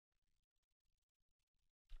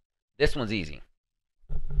This one's easy.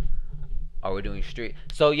 Are we doing strength?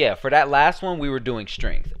 So yeah, for that last one, we were doing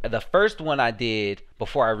strength. The first one I did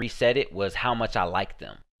before I reset it was how much I liked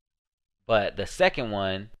them. But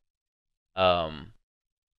um,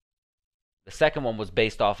 the second one was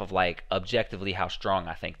based off of like objectively how strong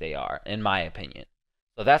I think they are, in my opinion.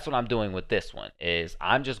 So that's what I'm doing with this one. Is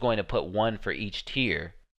I'm just going to put one for each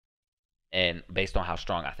tier, and based on how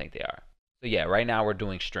strong I think they are. So yeah, right now we're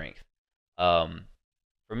doing strength. Um,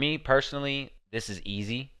 for me personally, this is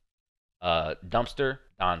easy. Dumpster,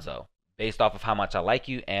 Donzo. Based off of how much I like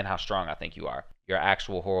you and how strong I think you are. You're an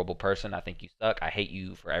actual horrible person. I think you suck. I hate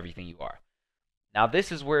you for everything you are. Now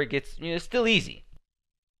this is where it gets, it's still easy.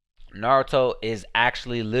 Naruto is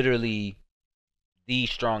actually literally the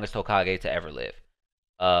strongest Hokage to ever live.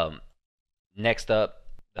 Um, Next up,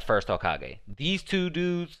 the first Hokage. These two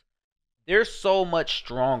dudes, they're so much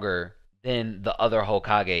stronger than the other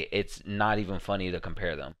Hokage. It's not even funny to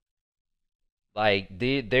compare them. Like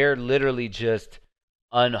they're literally just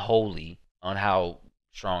unholy on how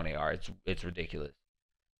strong they are. It's ridiculous.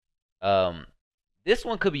 Um, this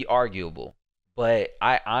one could be arguable, but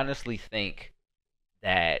I honestly think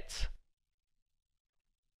that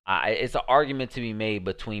it's an argument to be made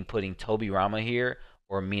between putting Tobirama here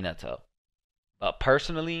or Minato. But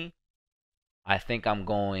personally, I think I'm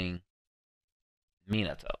going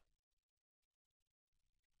Minato.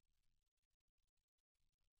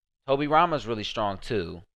 Tobirama's really strong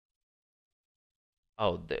too.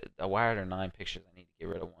 Oh, why are there 9 pictures? I need to get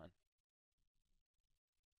rid of one.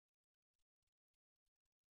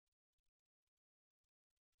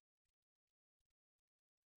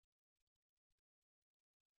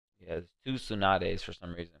 Yeah, there's two Tsunades for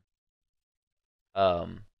some reason.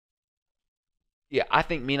 Um, yeah, I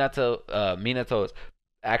think Minato is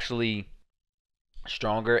actually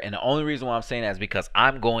stronger, and the only reason why I'm saying that is because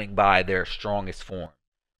I'm going by their strongest form.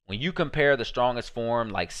 When you compare the strongest form,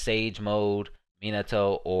 like Sage Mode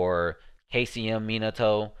Minato or KCM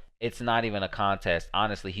Minato, it's not even a contest.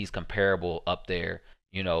 Honestly, he's comparable up there.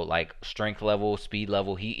 Like strength level, speed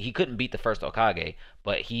level. He couldn't beat the first Okage,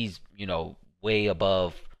 but he's way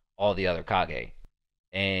above all the other Kage.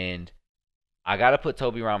 And I gotta put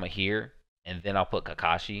Tobirama here, and then I'll put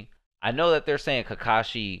Kakashi. I know that they're saying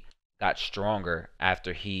Kakashi got stronger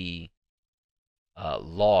after he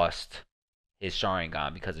lost his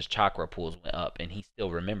Sharingan because his chakra pools went up, and he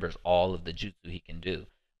still remembers all of the jutsu he can do.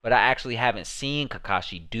 But I actually haven't seen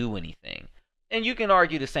Kakashi do anything. And you can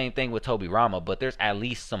argue the same thing with Tobirama, but there's at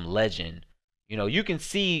least some legend. You can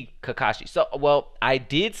see Kakashi. So, well, I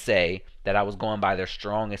did say that I was going by their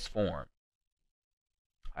strongest form.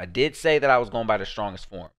 I did say that I was going by the strongest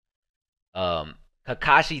form.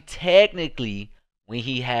 Kakashi technically, when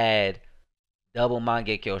he had double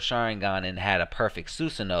Mangekyo Sharingan and had a perfect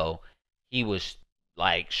Susanoo, he was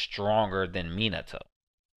like stronger than Minato.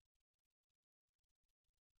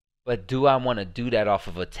 But do I want to do that off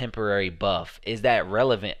of a temporary buff? Is that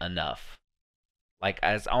relevant enough? Like,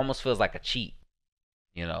 it almost feels like a cheat,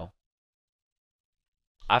 you know?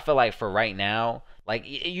 I feel like for right now, like,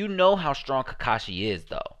 you know how strong Kakashi is,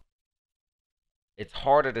 though. It's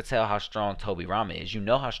harder to tell how strong Tobirama is. You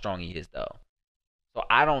know how strong he is, though. So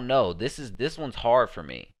I don't know. This one's hard for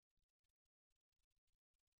me.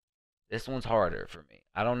 This one's harder for me.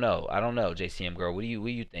 I don't know. I don't know, JCM girl. What do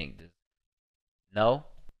you think? No?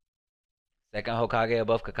 Second Hokage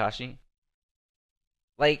above Kakashi?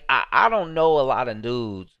 Like I don't know a lot of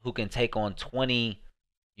dudes who can take on 20,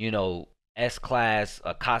 S class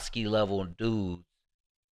Akatsuki level dudes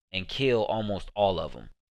and kill almost all of them.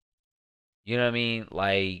 You know what I mean?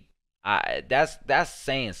 Like that's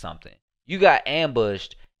saying something. You got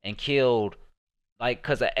ambushed and killed like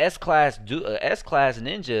cuz a S class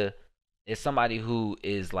ninja is somebody who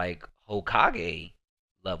is like Hokage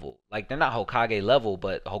level. Like they're not Hokage level,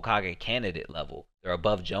 but Hokage candidate level. They're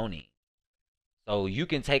above Joni. So you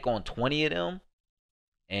can take on 20 of them,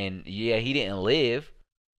 and yeah, he didn't live,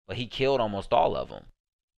 but he killed almost all of them.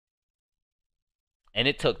 And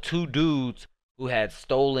it took two dudes who had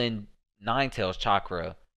stolen Ninetales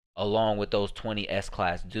chakra along with those 20 S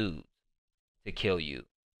class dudes to kill you.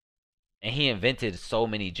 And he invented so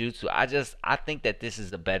many jutsu. I think that this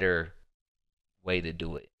is a better way to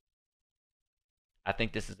do it. I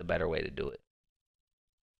think this is a better way to do it.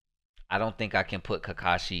 I don't think I can put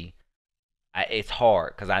Kakashi. It's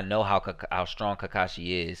hard because I know how strong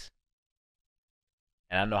Kakashi is,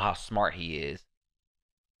 and I know how smart he is.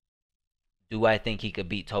 Do I think he could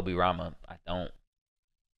beat Tobirama? I don't.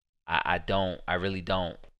 I don't. I really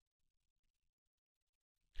don't.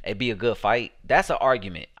 It'd be a good fight. That's an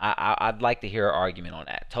argument. I'd like to hear an argument on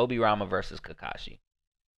that. Tobirama versus Kakashi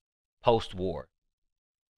post war.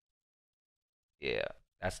 Yeah,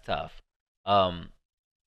 that's tough. Um,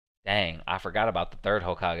 Dang, I forgot about the third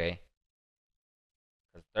Hokage.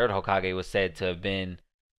 The third Hokage was said to have been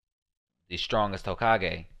the strongest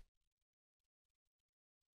Hokage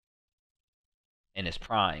in his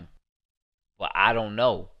prime. But I don't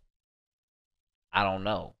know. I don't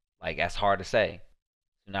know. Like that's hard to say.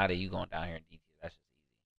 So now that you going down here in detail, that's just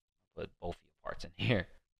easy. Put both of your parts in here.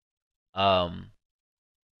 Um,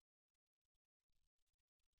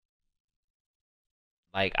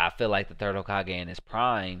 like I feel like the third Hokage in his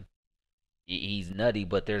prime, he's nutty,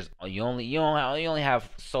 but there's you only have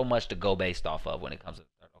so much to go based off of when it comes to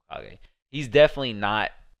the third Hokage. He's definitely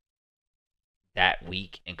not that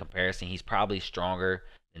weak in comparison. He's probably stronger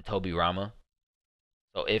than Tobirama.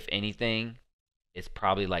 So if anything, it's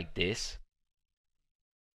probably like this,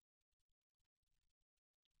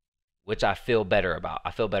 which I feel better about.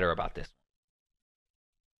 I feel better about this one.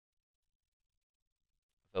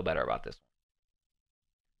 I feel better about this one.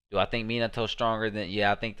 Do I think Minato's stronger than?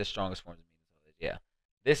 Yeah, I think the strongest form of Minato is. Yeah,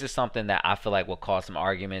 this is something that I feel like will cause some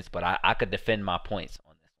arguments, but I could defend my points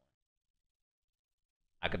on this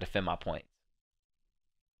one. I could defend my points.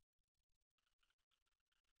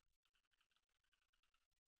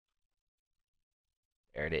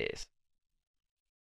 There it is.